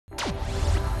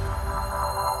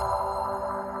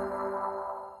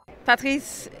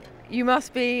Patrice, you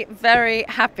must be very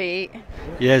happy.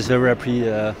 Yes, very happy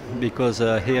because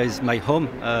here is my home.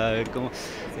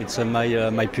 It's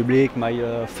my public,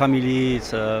 my family,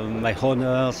 it's my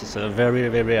honors. It's very,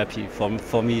 very happy.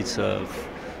 For me, it's a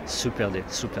super day,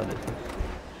 super day.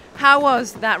 How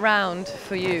was that round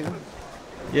for you?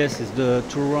 Yes, it's the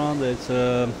 2 round. It's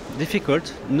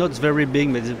difficult, not very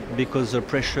big, but because the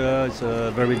pressure is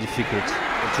very difficult.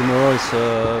 Tomorrow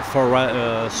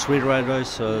is 3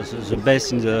 riders, the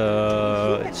best in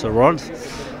the world.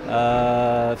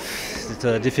 It's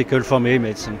difficult for me, but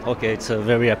it's okay. It's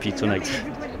very happy tonight.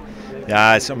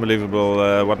 Yeah, it's unbelievable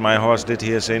what my horse did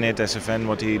here. Saying it as a fan,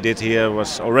 what he did here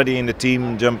was already in the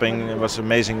team jumping. It was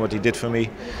amazing what he did for me.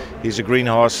 He's a green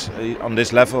horse on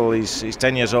this level. He's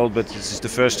 10 years old, but this is the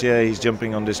first year he's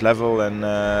jumping on this level, and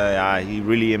yeah, he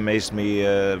really amazed me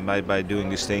by doing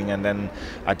this thing. And then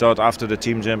I thought after the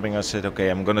team jumping, I said, okay,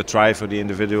 I'm gonna try for the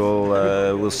individual.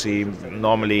 We'll see.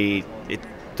 Normally it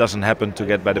doesn't happen to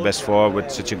get by the best 4 with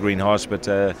such a green horse, but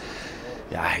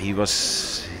yeah, he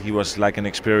was like an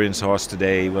experienced horse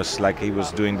today. He was like he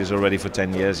was doing this already for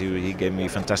 10 years. He gave me a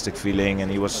fantastic feeling, and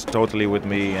he was totally with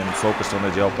me and focused on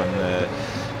the job. And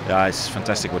yeah, it's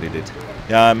fantastic what he did.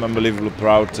 Yeah, I'm unbelievably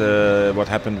proud what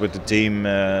happened with the team.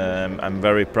 I'm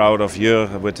very proud of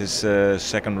Jeroen with his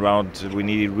second round.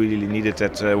 We really needed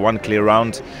that one clear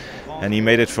round, and he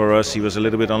made it for us. He was a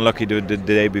little bit unlucky the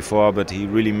day before, but he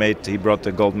brought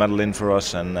the gold medal in for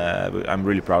us, and I'm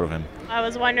really proud of him. I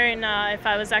was wondering if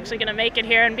I was actually going to make it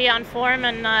here and be on form,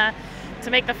 and to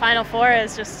make the final 4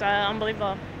 is just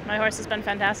unbelievable. My horse has been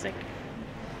fantastic.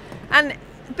 And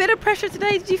a bit of pressure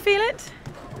today, did you feel it?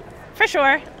 For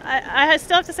sure. I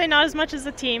still have to say not as much as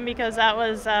the team, because that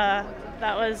was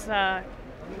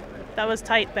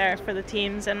tight there for the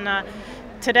teams. And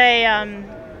today,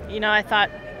 you know, I thought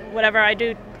whatever I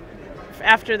do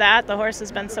after that, the horse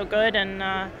has been so good, and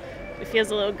it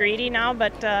feels a little greedy now,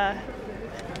 but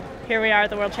here we are at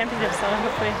the World Championships, so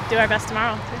hopefully do our best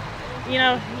tomorrow. You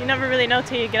know, you never really know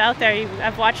till you get out there.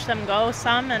 I've watched them go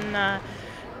some, and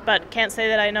but can't say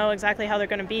that I know exactly how they're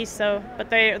going to be. So, but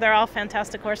they're all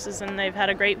fantastic horses, and they've had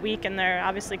a great week, and they're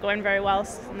obviously going very well,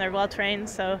 and they're well trained.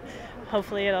 So,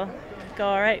 hopefully it'll go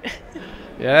all right.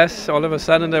 Yes, all of a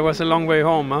sudden there was a long way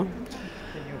home.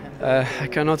 Huh? I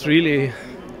cannot really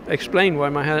explain why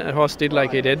my horse did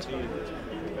like he did.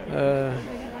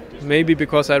 Maybe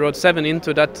because I rode 7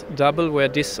 into that double where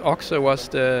this oxer was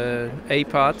the A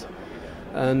part,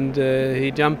 and he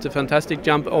jumped a fantastic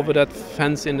jump over that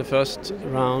fence in the first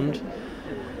round.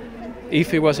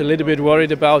 If he was a little bit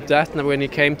worried about that when he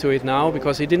came to it now,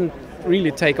 because he didn't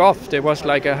really take off. There was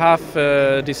like a half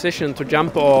decision to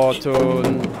jump or to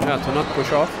not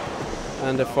push off,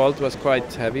 and the fault was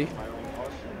quite heavy.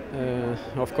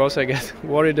 Of course I get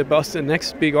worried about the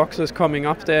next big oxers coming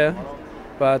up there.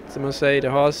 But I must say the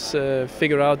horse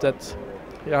figured out that,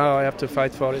 yeah, I have to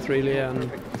fight for it really, and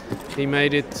he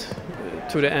made it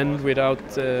to the end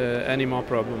without any more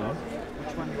problem.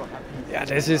 Yeah,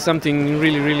 this is something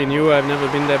really new. I've never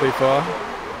been there before.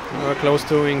 We were close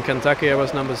to in Kentucky. I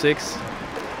was number 6.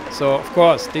 So of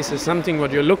course this is something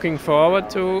what you're looking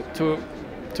forward to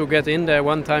get in there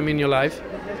one time in your life.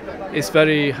 It's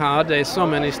very hard. There's so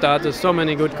many starters, so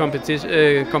many good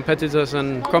competitors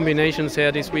and combinations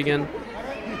here this weekend.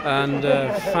 And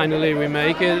finally we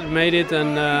made it,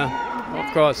 and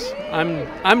of course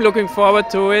I'm looking forward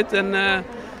to it, and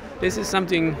this is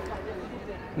something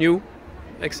new,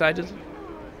 excited,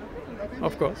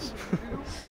 of course.